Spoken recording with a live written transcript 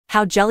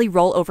How Jelly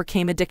Roll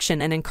overcame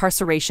addiction and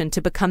incarceration to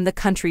become the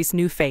country's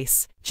new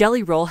face.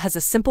 Jelly Roll has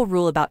a simple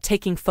rule about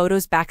taking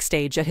photos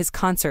backstage at his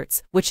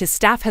concerts, which his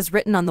staff has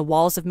written on the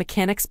walls of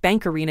Mechanics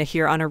Bank Arena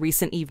here on a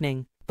recent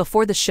evening.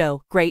 Before the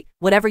show, great,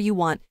 whatever you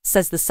want,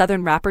 says the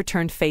southern rapper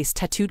turned face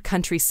tattooed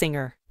country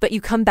singer. But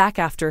you come back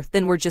after,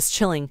 then we're just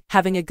chilling,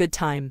 having a good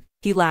time.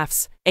 He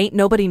laughs. Ain't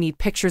nobody need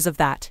pictures of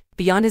that.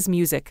 Beyond his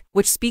music,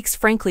 which speaks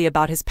frankly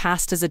about his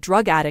past as a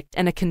drug addict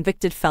and a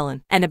convicted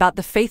felon, and about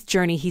the faith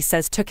journey he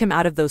says took him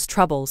out of those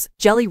troubles,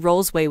 Jelly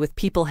Roll's way with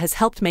people has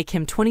helped make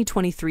him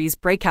 2023's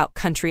breakout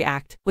country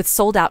act, with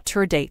sold-out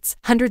tour dates,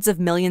 hundreds of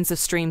millions of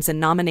streams and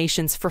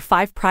nominations for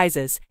 5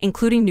 prizes,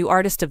 including New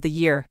Artist of the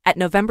Year, at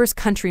November's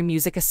Country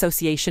Music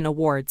Association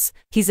Awards.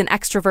 He's an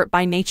extrovert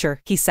by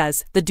nature, he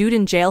says, the dude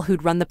in jail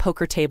who'd run the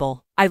poker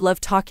table. I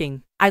love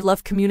talking. I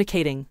love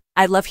communicating.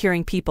 I love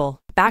hearing people.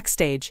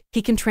 Backstage,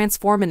 he can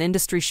transform an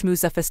industry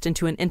schmoozefest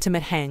into an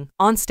intimate hang.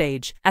 On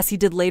stage, as he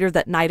did later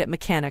that night at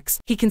Mechanics,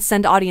 he can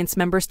send audience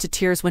members to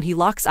tears when he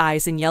locks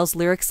eyes and yells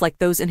lyrics like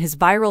those in his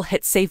viral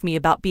hit Save Me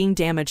about being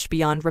damaged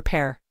beyond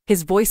repair.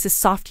 His voice is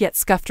soft yet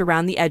scuffed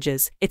around the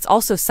edges. It's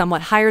also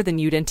somewhat higher than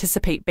you'd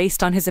anticipate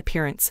based on his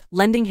appearance,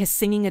 lending his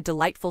singing a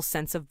delightful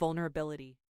sense of vulnerability.